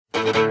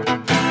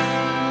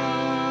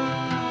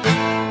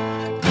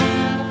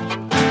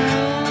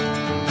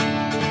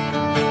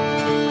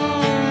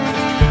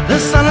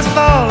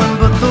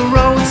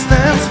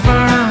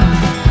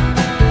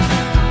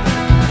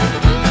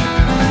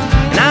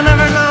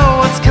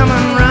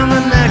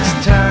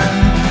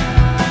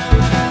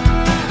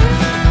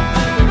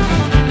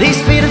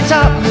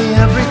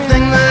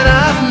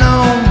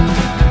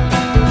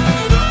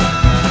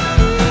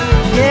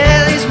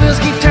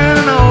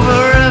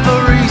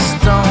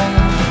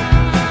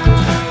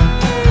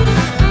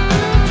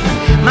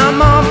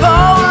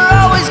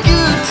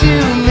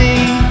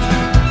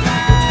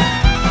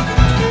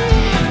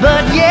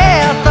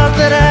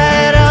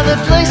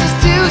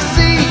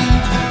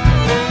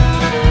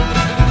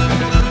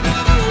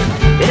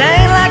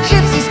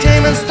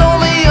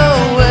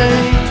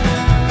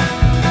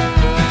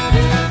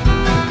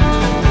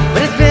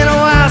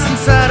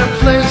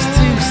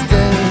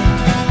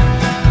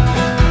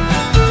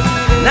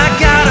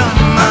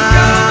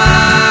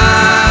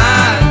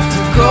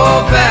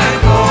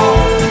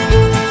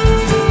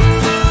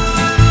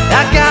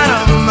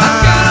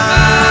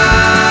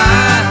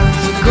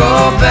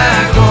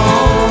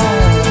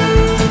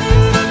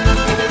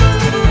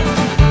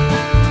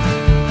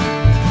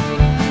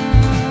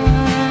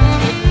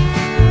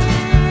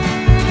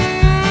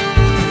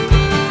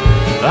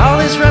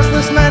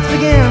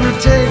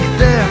take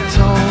their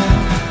toll.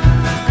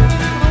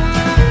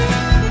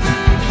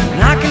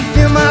 And I can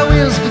feel my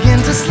wheels begin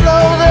to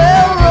slow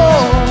their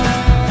roll.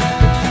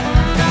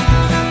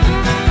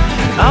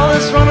 All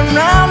this running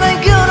round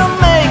ain't gonna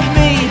make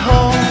me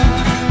whole.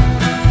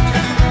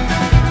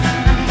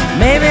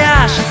 Maybe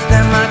I should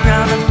stand my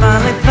ground and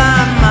finally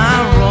find my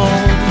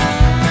role.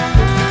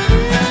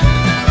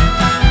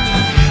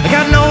 I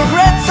got no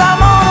regrets,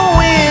 I'm on a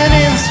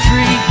winning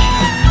streak.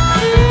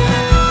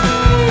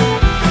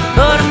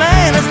 But a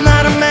man is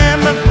not a man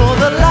before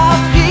the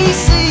life he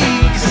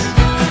seeks.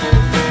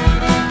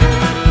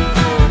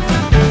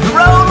 The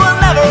road will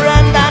never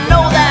end, I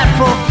know that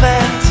for a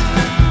fact.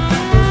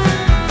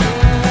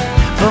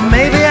 But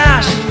maybe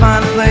I should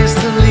find a place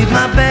to leave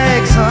my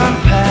bags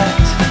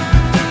unpacked.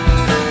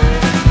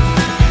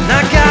 And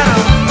I got a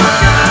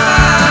mind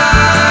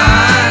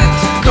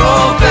to go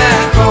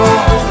back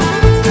home.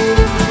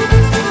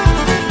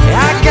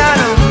 Yeah, I got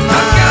a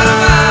mind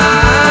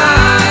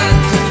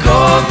to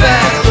go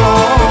back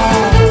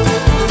home.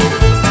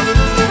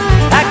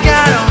 I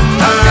got a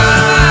mind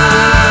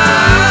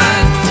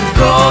to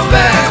go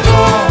back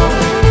home.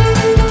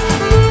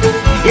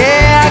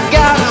 Yeah, I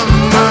got a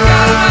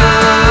mind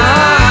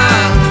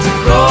to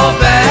go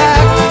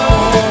back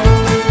home.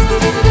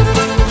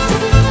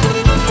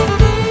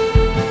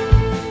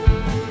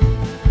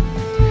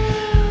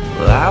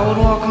 Well, I would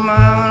walk a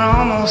mile in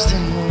almost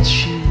anyone's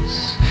shoes.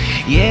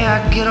 Yeah,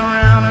 I'd get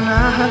around and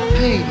I'd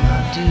pay my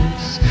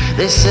dues.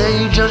 They say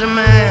you judge a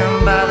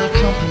man by the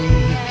company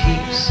he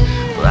keeps.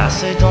 Well, I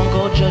say don't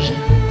go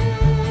judging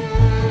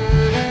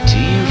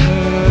till you've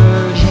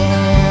heard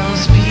him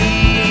speak.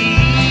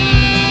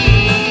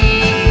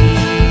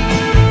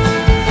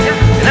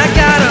 And I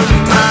got a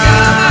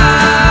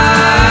mind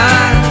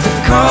to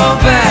go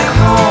back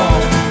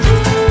home.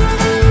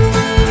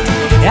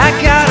 I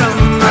got a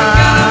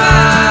mind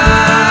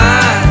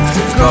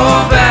to go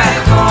back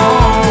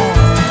home.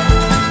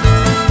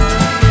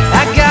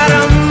 I got a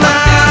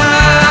mind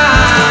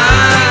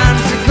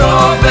to go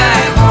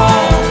back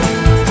home.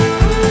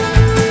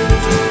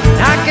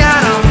 I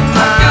got a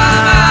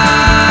mind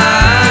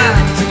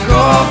to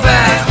go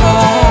back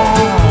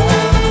home.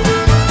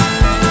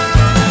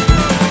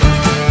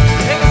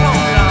 Take us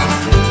home, John.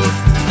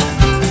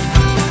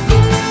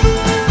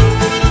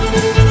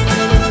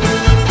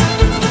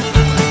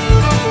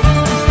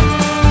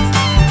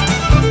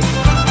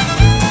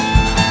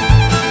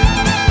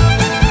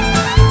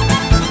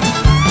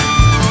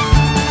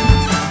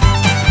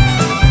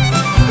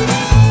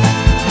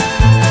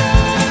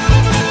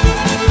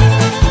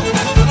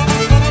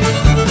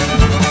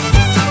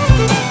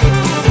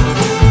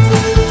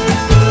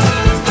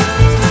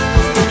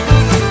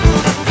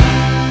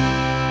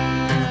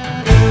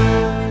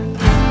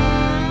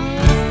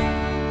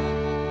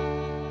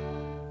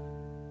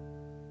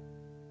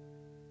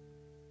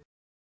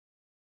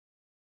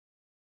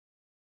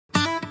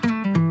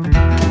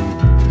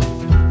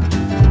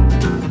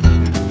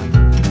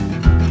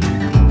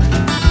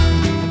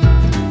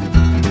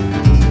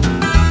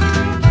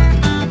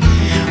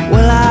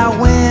 Well, I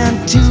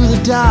went to the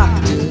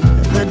doctor.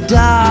 The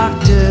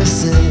doctor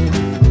said,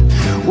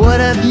 what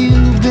have you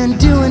been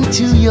doing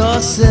to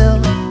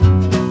yourself?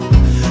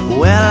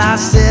 Well, I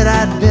said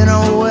I'd been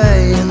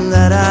away and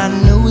that I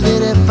knew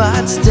that if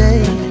I'd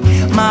stayed,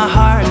 my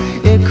heart,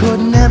 it could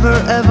never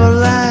ever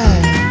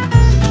last.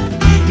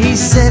 He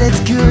said, it's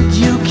good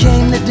you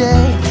came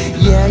today.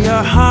 Yeah,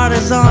 your heart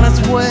is on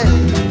its way,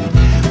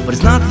 but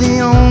it's not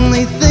the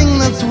only thing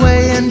that's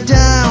weighing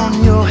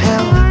down your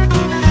health.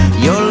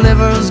 Your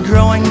liver's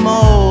growing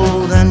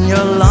mold and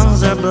your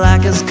lungs are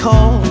black as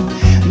coal.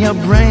 And your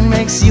brain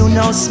makes you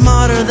no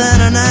smarter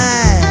than an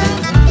ass.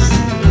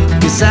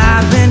 'Cause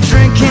I've been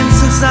drinking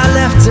since I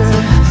left her.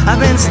 I've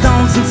been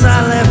stoned since I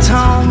left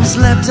home.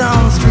 Slept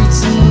on the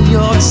streets of New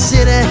York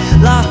City.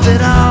 Lost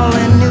it all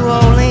in New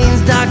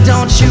Orleans. Doc,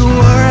 don't you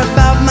worry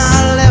about my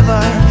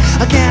liver.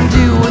 I can't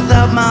do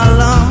without my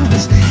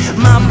lungs.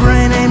 My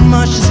brain ain't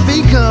much to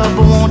speak of,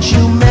 but won't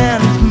you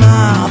mend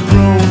my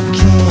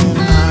broken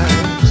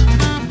heart?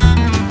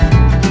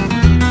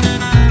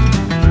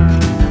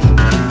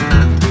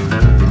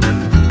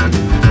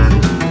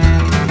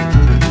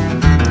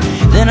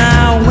 Then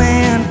I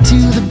went to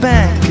the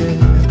banker.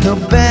 The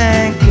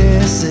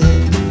banker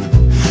said,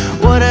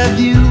 what have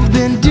you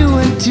been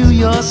doing to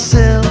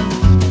yourself?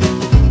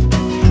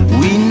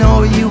 We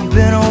know you've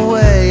been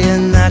away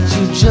and that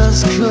you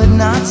just could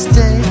not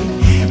stay,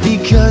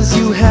 because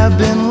you have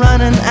been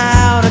running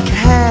out of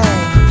cash.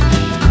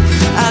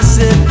 I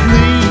said,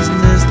 please,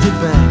 Mr.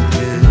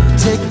 Banker,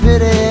 take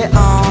pity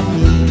on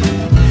me.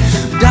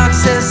 Doc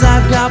says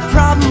I've got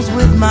problems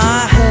with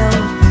my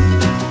health.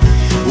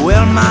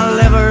 Well, my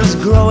liver's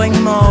growing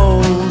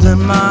mold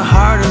and my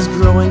heart is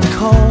growing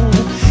cold.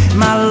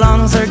 My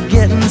lungs are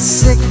getting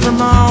sick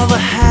from all the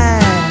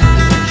hash.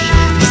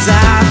 'Cause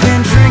I've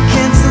been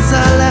drinking since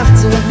I left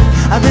her.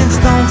 I've been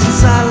stoned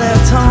since I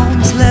left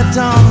home. Slept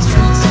on the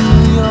streets of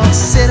New York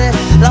City.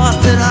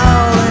 Lost it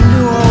all in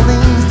New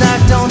Orleans. Doc,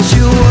 don't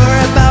you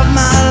worry about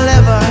my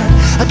liver.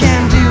 I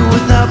can't do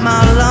without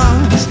my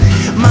lungs.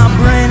 My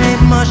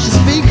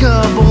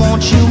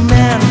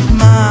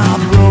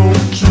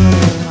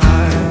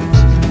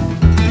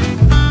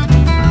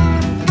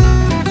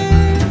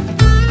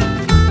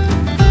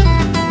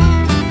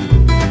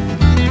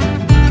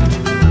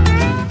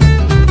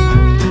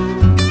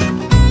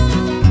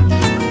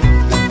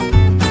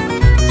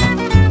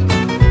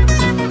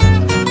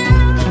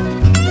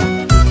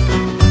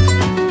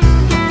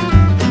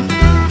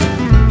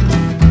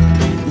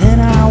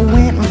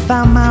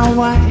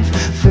wife,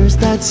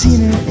 first I'd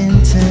seen her in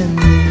 10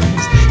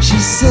 years. She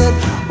said,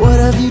 what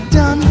have you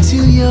done to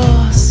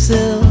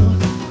yourself?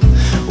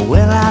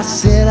 Well, I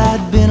said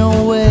I'd been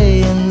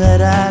away and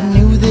that I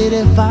knew that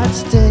if I'd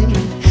stayed,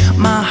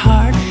 my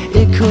heart,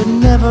 it could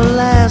never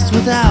last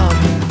without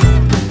her.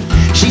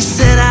 She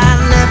said I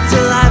left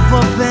her life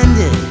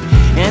upended,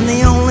 and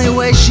the only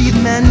way she'd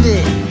mend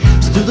it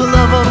was through the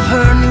love of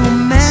her new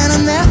man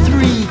and their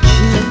 3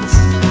 kids.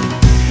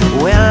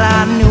 Well,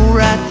 I knew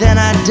right then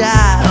I'd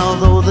die,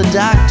 although the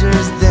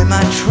doctors, they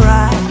might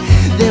try,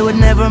 they would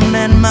never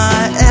mend my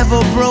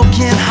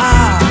ever-broken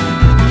heart.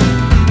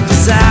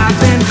 'Cause I've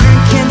been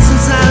drinking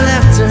since I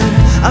left her,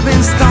 I've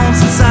been stoned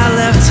since I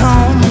left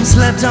home,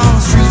 slept on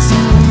the streets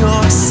of New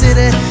York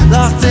City,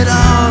 lost it all